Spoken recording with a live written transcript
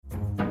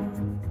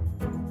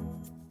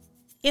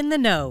In the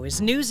Know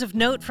is news of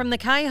note from the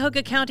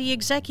Cuyahoga County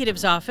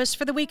Executive's Office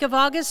for the week of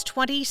August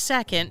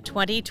 22nd,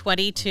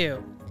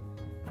 2022.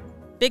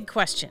 Big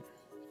question.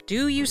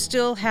 Do you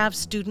still have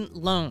student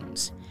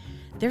loans?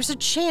 There's a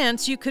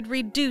chance you could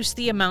reduce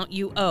the amount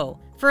you owe.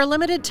 For a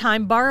limited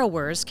time,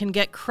 borrowers can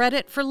get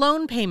credit for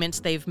loan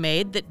payments they've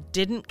made that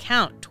didn't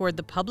count toward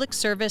the Public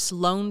Service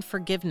Loan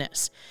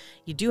Forgiveness.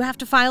 You do have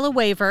to file a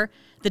waiver.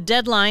 The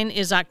deadline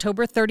is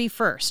October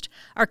 31st.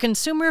 Our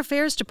Consumer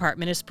Affairs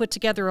Department has put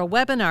together a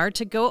webinar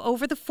to go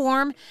over the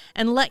form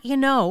and let you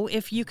know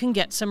if you can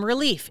get some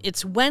relief.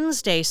 It's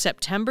Wednesday,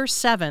 September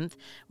 7th,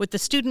 with the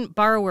Student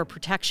Borrower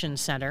Protection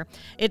Center.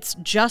 It's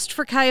just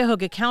for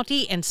Cuyahoga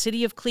County and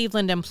City of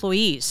Cleveland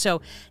employees. So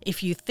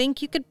if you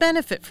think you could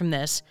benefit from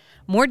this,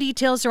 more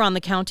details are on the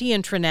county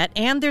intranet,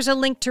 and there's a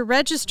link to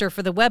register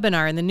for the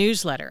webinar in the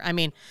newsletter. I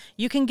mean,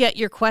 you can get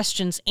your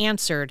questions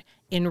answered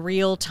in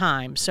real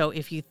time. So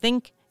if you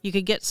think you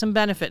could get some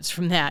benefits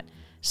from that,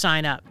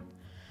 sign up.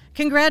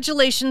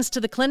 Congratulations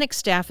to the clinic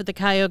staff at the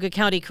Cuyahoga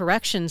County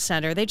Corrections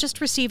Center. They just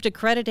received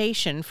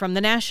accreditation from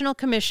the National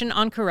Commission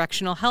on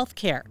Correctional Health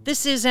Care.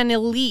 This is an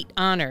elite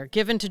honor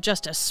given to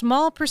just a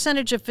small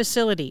percentage of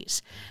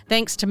facilities.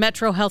 Thanks to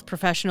Metro Health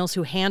professionals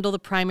who handle the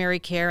primary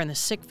care and the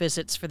sick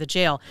visits for the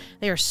jail.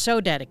 They are so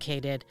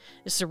dedicated.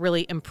 This is a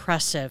really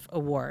impressive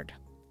award.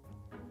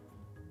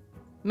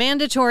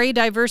 Mandatory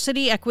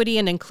diversity, equity,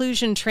 and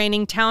inclusion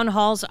training town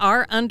halls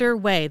are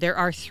underway. There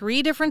are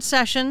 3 different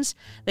sessions.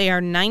 They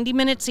are 90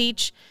 minutes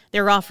each.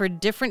 They're offered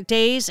different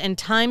days and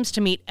times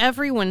to meet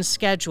everyone's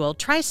schedule.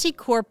 Tri-C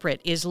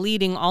Corporate is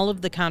leading all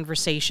of the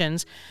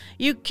conversations.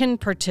 You can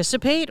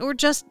participate or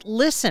just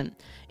listen.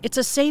 It's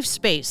a safe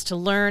space to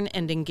learn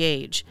and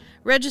engage.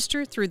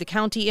 Register through the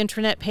county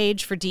intranet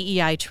page for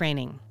DEI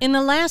training. In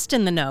the last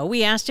In the Know,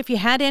 we asked if you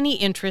had any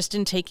interest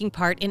in taking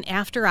part in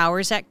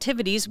after-hours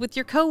activities with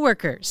your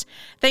coworkers.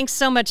 Thanks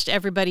so much to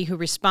everybody who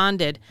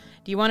responded.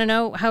 Do you want to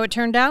know how it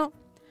turned out?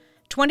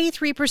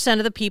 23%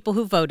 of the people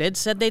who voted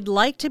said they'd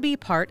like to be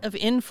part of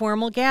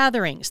informal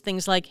gatherings,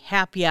 things like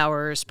happy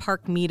hours,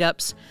 park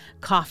meetups,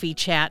 coffee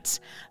chats.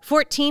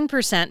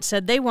 14%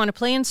 said they want to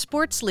play in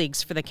sports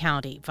leagues for the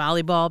county,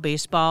 volleyball,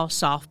 baseball,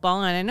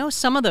 softball, and I know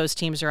some of those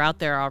teams are out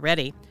there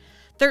already.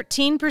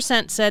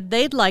 13% said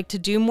they'd like to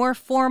do more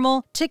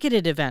formal,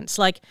 ticketed events,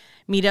 like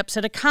meetups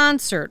at a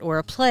concert or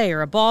a play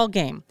or a ball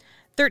game.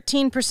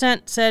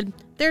 13% said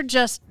they're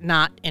just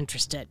not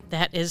interested.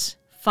 That is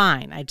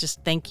fine. I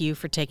just thank you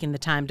for taking the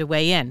time to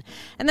weigh in.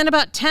 And then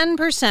about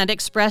 10%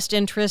 expressed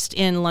interest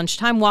in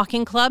lunchtime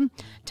walking club,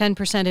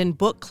 10% in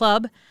book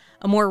club,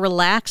 a more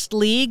relaxed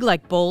league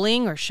like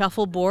bowling or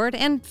shuffleboard,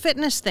 and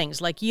fitness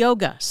things like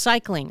yoga,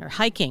 cycling, or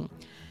hiking.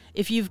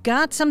 If you've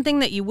got something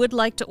that you would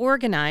like to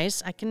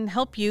organize, I can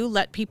help you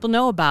let people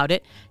know about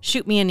it.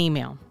 Shoot me an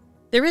email.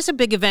 There is a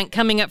big event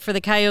coming up for the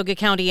Cuyahoga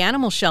County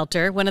Animal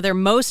Shelter, one of their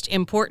most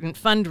important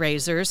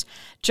fundraisers.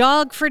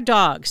 Jog for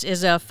Dogs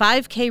is a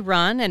 5K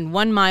run and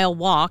 1-mile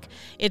walk.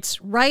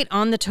 It's right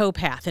on the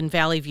towpath in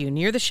Valley View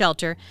near the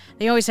shelter.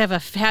 They always have a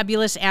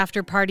fabulous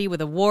after party with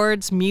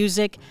awards,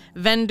 music,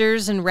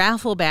 vendors, and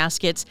raffle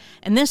baskets.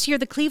 And this year,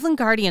 the Cleveland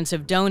Guardians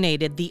have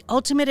donated the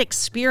ultimate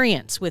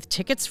experience with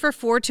tickets for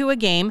 4 to a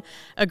game,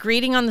 a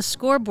greeting on the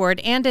scoreboard,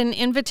 and an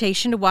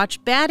invitation to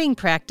watch batting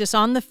practice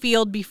on the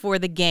field before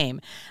the game.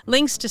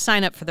 Links to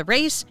sign up for the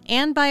race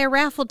and buy a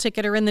raffle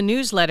ticket are in the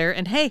newsletter.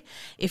 And hey,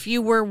 if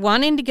you were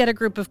wanting to get a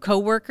group of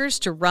coworkers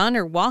to run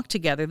or walk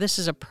together, this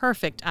is a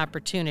perfect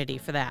opportunity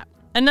for that.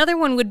 Another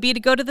one would be to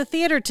go to the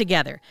theater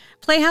together.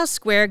 Playhouse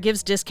Square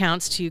gives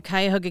discounts to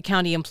Cuyahoga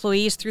County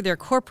employees through their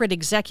corporate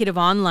executive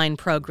online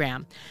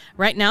program.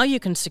 Right now, you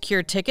can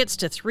secure tickets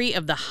to 3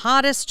 of the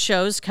hottest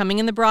shows coming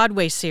in the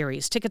Broadway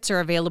series. Tickets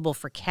are available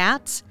for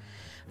Cats,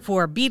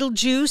 for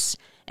Beetlejuice,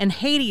 and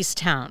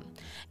Hadestown.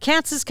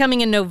 Cats is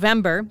coming in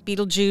November,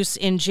 Beetlejuice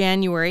in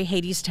January,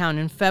 Hadestown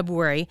in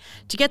February.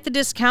 To get the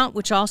discount,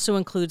 which also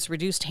includes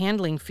reduced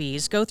handling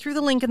fees, go through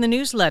the link in the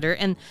newsletter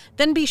and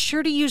then be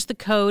sure to use the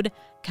code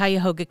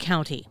Cuyahoga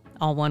County,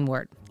 all one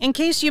word. In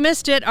case you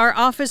missed it, our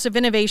Office of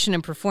Innovation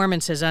and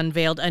Performance has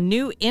unveiled a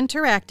new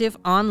interactive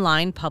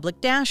online public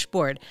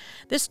dashboard.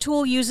 This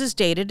tool uses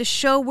data to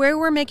show where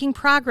we're making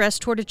progress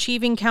toward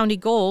achieving county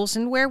goals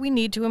and where we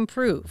need to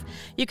improve.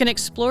 You can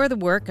explore the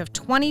work of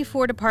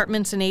 24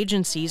 departments and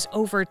agencies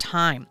over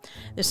time.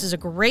 This is a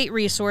great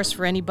resource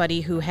for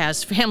anybody who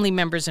has family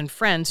members and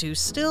friends who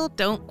still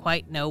don't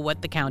quite know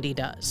what the county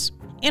does.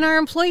 In our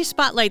employee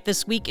spotlight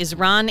this week is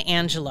Ron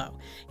Angelo.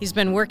 He's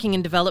been working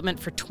in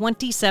development for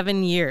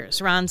 27 years.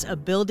 Ron's a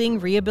building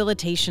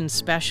rehabilitation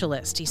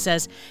specialist. He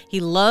says he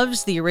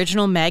loves the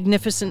original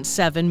Magnificent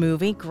Seven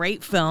movie,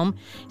 great film.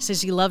 He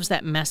says he loves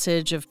that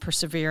message of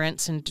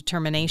perseverance and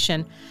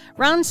determination.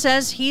 Ron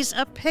says he's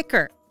a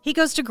picker. He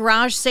goes to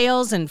garage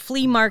sales and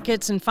flea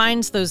markets and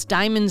finds those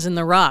diamonds in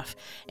the rough.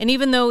 And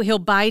even though he'll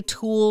buy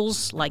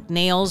tools like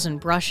nails and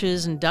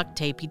brushes and duct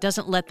tape, he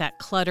doesn't let that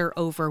clutter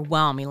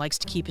overwhelm. He likes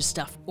to keep his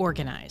stuff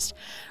organized.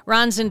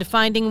 Ron's into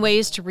finding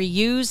ways to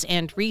reuse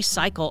and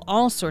recycle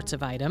all sorts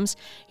of items.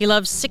 He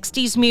loves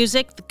 60s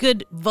music, the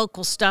good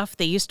vocal stuff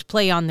they used to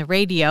play on the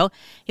radio.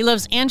 He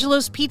loves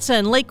Angelo's Pizza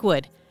in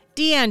Lakewood,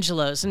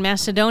 D'Angelo's in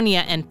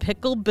Macedonia, and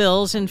Pickle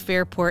Bill's in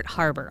Fairport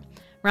Harbor.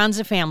 Ron's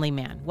a family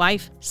man,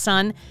 wife,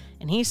 son,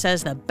 and he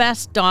says the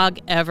best dog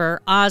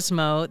ever,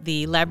 Osmo,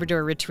 the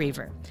Labrador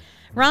Retriever.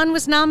 Ron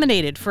was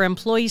nominated for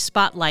Employee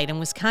Spotlight and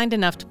was kind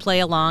enough to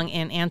play along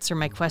and answer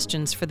my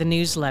questions for the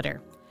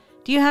newsletter.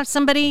 Do you have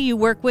somebody you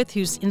work with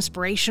who's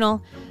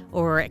inspirational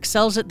or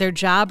excels at their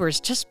job or is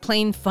just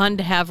plain fun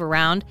to have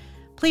around?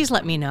 Please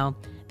let me know.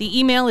 The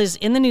email is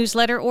in the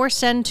newsletter or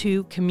send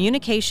to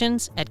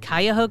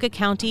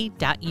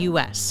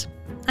communications@cuyahogacounty.us.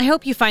 I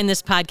hope you find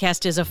this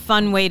podcast is a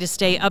fun way to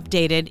stay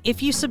updated.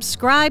 If you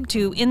subscribe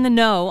to In the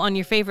Know on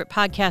your favorite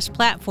podcast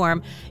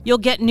platform, you'll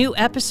get new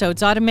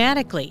episodes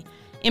automatically.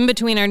 In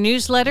between our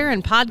newsletter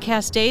and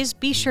podcast days,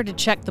 be sure to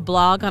check the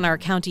blog on our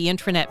county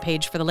intranet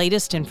page for the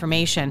latest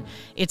information.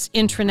 It's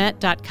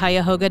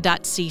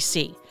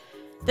intranet.cuyahoga.cc.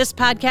 This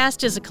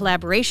podcast is a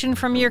collaboration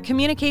from your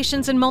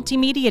communications and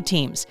multimedia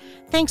teams.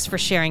 Thanks for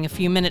sharing a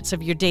few minutes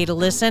of your day to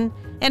listen.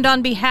 And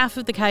on behalf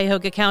of the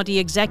Cuyahoga County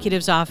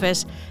Executive's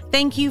Office,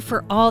 thank you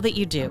for all that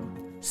you do.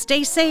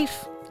 Stay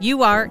safe.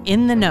 You are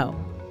in the know.